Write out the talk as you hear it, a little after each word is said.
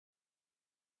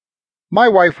My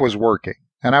wife was working,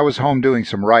 and I was home doing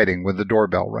some writing when the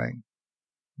doorbell rang.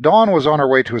 Dawn was on her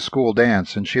way to a school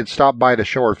dance, and she had stopped by to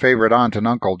show her favorite aunt and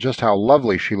uncle just how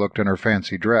lovely she looked in her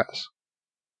fancy dress.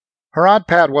 Her Aunt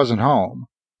Pat wasn't home,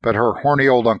 but her horny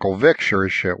old Uncle Vic sure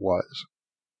as shit was.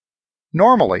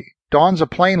 Normally, Dawn's a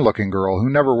plain-looking girl who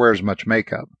never wears much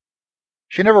makeup.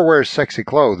 She never wears sexy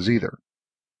clothes either.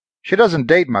 She doesn't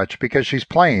date much because she's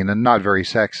plain and not very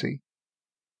sexy.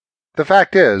 The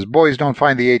fact is, boys don't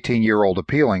find the 18-year-old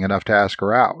appealing enough to ask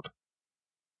her out.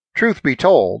 Truth be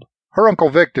told, her Uncle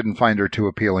Vic didn't find her too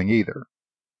appealing either.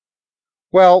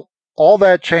 Well, all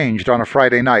that changed on a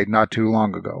Friday night not too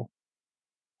long ago.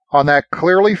 On that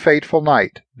clearly fateful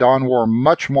night, Dawn wore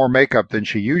much more makeup than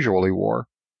she usually wore,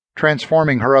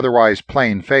 transforming her otherwise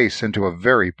plain face into a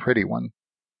very pretty one.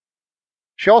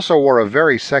 She also wore a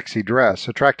very sexy dress,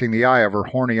 attracting the eye of her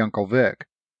horny Uncle Vic,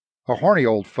 a horny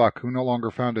old fuck who no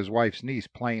longer found his wife's niece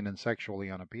plain and sexually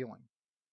unappealing.